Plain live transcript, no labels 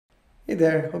Hey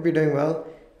there, hope you're doing well.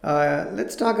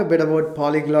 Let's talk a bit about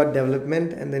polyglot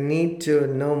development and the need to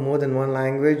know more than one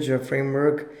language or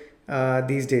framework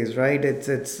these days, right? It's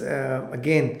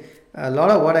again a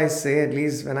lot of what I say. At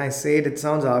least when I say it, it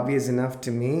sounds obvious enough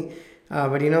to me.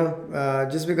 But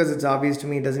just because it's obvious to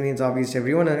me doesn't mean it's obvious to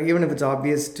everyone. And even if it's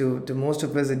obvious to most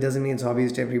of us, it doesn't mean it's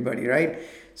obvious to everybody, right?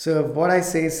 So if what I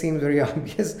say seems very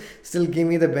obvious, still give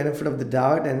me the benefit of the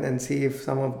doubt and see if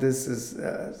some of this is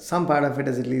some part of it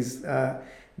is at least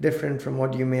different from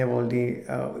what you may have already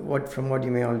what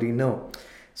you may already know.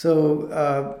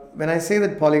 So when I say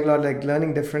that polyglot, like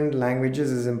learning different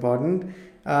languages is important,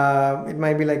 it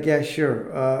might be like, yeah,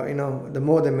 sure, the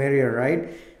more the merrier, right?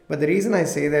 But the reason I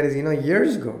say that is,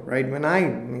 years ago, right, when I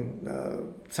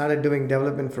started doing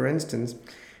development, for instance,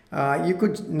 you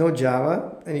could know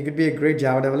Java and you could be a great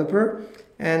Java developer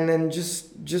and then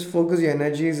just focus your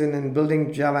energies in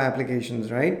building Java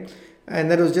applications, right? And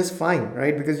that was just fine,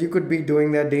 right? Because you could be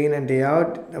doing that day in and day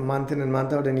out, a month in and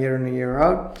month out, and year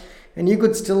out, and you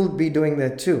could still be doing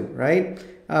that too, right?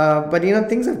 But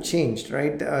things have changed,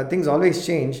 right? Things always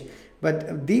change.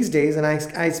 But these days, and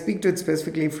I speak to it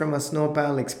specifically from a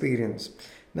Snowpal experience.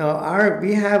 Now,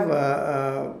 we have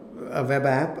a web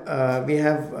app, we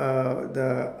have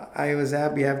the iOS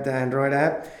app, we have the Android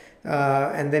app,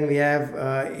 and then we have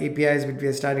APIs which we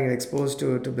are starting to expose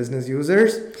to business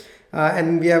users.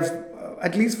 And we have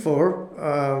at least four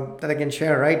that I can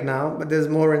share right now, but there's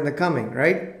more in the coming,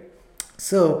 right?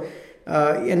 So,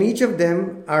 and each of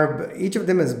them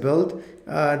is built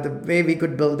the way we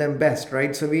could build them best,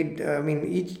 right? So each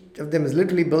of them is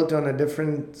literally built on a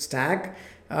different stack,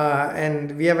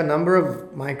 and we have a number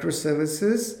of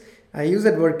microservices. I use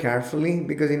that word carefully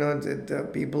because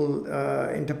people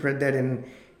interpret that in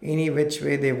any which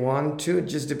way they want to,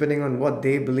 just depending on what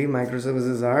they believe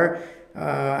microservices are.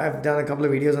 I've done a couple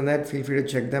of videos on that. Feel free to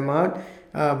check them out.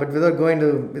 But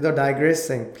without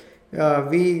digressing,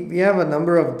 we have a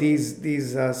number of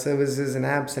these services and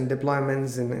apps and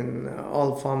deployments in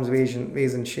all forms,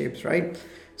 ways and shapes, right?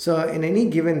 So in any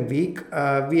given week,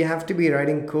 we have to be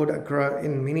writing code across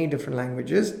in many different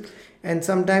languages, and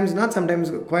sometimes, not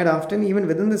sometimes, quite often, even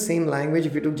within the same language.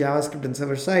 If you took JavaScript and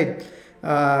server side,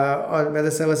 or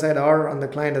whether server side or on the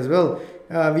client as well,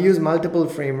 we use multiple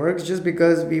frameworks just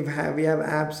because we have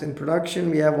apps in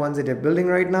production. We have ones that are building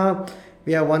right now.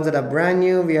 We have ones that are brand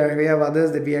new. We have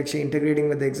others that we actually integrating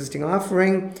with the existing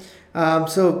offering.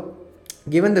 So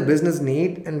given the business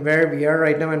need and where we are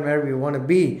right now and where we want to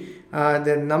be,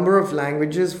 the number of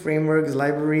languages, frameworks,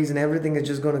 libraries, and everything is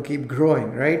just going to keep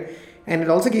growing, right? And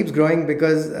it also keeps growing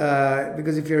because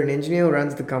if you're an engineer who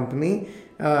runs the company,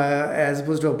 as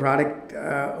opposed to a product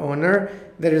owner,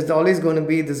 there is always going to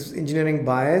be this engineering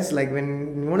bias. Like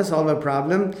when you want to solve a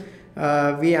problem,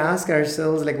 we ask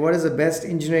ourselves, like, what is the best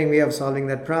engineering way of solving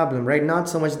that problem, right? Not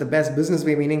so much the best business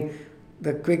way, meaning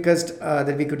the quickest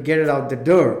that we could get it out the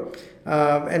door.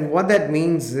 And what that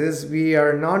means is we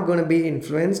are not going to be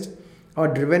influenced or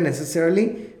driven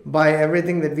necessarily by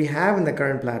everything that we have in the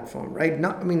current platform, right?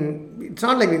 It's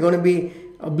not like we're going to be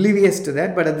oblivious to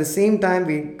that, but at the same time,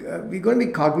 we're going to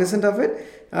be cognizant of it.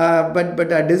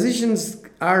 But our decisions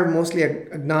are mostly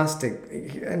agnostic.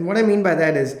 And what I mean by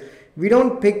that is we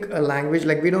don't pick a language,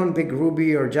 like we don't pick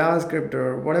Ruby or JavaScript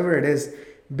or whatever it is,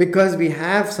 because we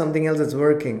have something else that's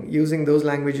working using those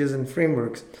languages and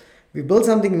frameworks. We build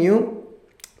something new.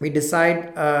 We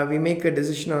decide, we make a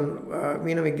decision on,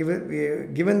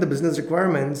 given the business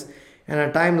requirements and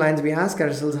our timelines, we ask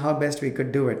ourselves how best we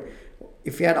could do it.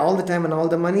 If we had all the time and all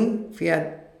the money, if we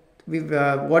had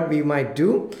what we might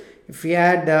do. If we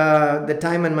had the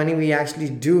time and money we actually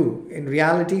do, in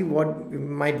reality, what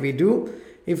might we do?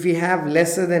 If we have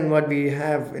lesser than what we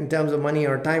have in terms of money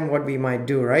or time, what we might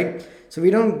do, right? So we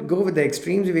don't go with the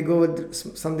extremes, we go with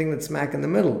something that's smack in the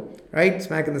middle, right?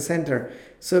 Smack in the center.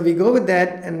 So we go with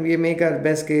that and we make our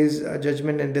best case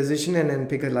judgment and decision and then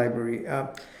pick a library.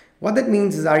 What that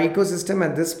means is our ecosystem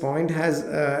at this point has,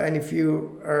 and if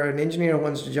you are an engineer who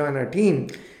wants to join our team,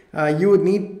 you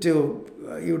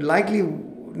would likely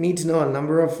need to know a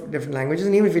number of different languages.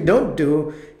 And even if you don't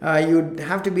you'd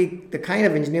have to be the kind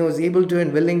of engineer who's able to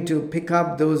and willing to pick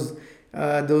up those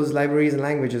libraries and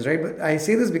languages, right? But I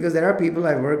say this because there are people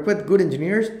I work with, good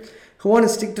engineers, who want to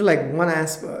stick to like one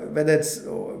aspect, whether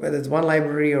it's one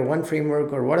library or one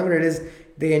framework or whatever it is.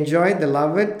 They enjoy it, they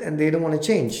love it, and they don't want to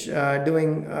change.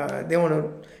 They want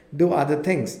to do other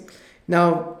things.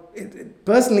 Now,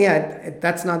 personally,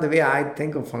 that's not the way I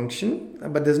think of function.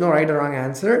 But there's no right or wrong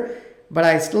answer. But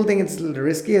I still think it's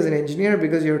risky as an engineer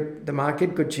because the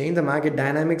market could change, the market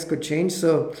dynamics could change.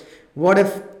 So, what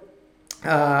if,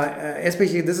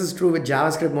 especially this is true with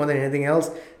JavaScript more than anything else,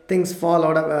 things fall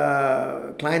out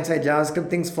of client-side JavaScript,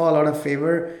 things fall out of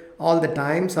favor all the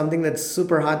time. Something that's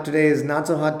super hot today is not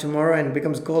so hot tomorrow and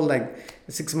becomes cold like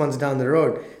 6 months down the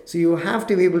road. So you have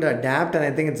to be able to adapt, and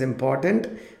I think it's important.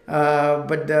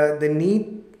 But the need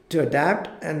to adapt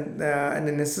and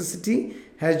the necessity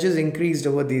has just increased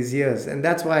over these years, and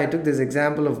that's why I took this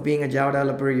example of being a Java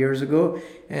developer years ago,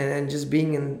 and just being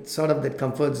in sort of that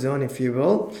comfort zone, if you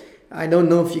will. I don't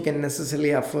know if you can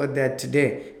necessarily afford that today,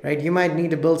 right? You might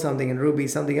need to build something in Ruby,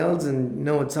 something else in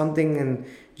Node, something in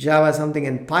Java, something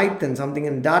in Python, something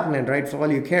in .NET, right? For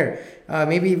all you care.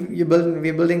 Maybe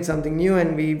we're building something new,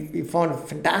 and we found a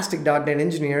fantastic .NET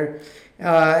engineer,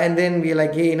 and then we're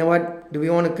like, hey, you know what? Do we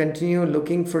want to continue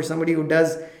looking for somebody who does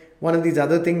one of these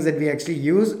other things that we actually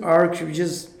use, or should we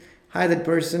just hire that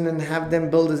person and have them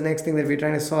build this next thing that we're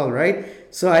trying to solve, right?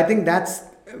 So I think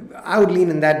I would lean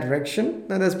in that direction.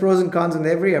 Now there's pros and cons in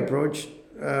every approach,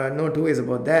 no two ways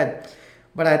about that.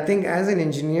 But I think as an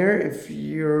engineer, if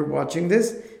you're watching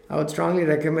this, I would strongly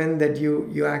recommend that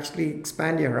you actually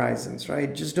expand your horizons,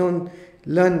 right? Just don't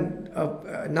learn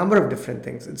a number of different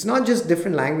things. It's not just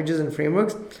different languages and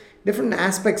frameworks, different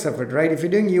aspects of it, right? If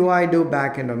you're doing UI, do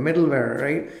backend or middleware,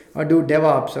 right? Or do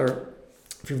DevOps, or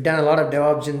if you've done a lot of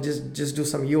DevOps, and just do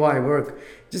some UI work.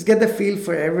 Just get the feel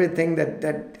for everything that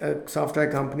a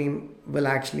software company will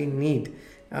actually need,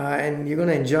 and you're going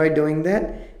to enjoy doing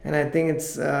that. And I think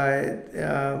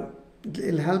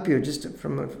it'll help you just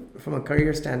from a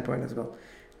career standpoint as well.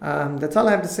 That's all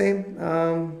I have to say.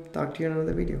 Talk to you in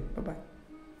another video. Bye bye.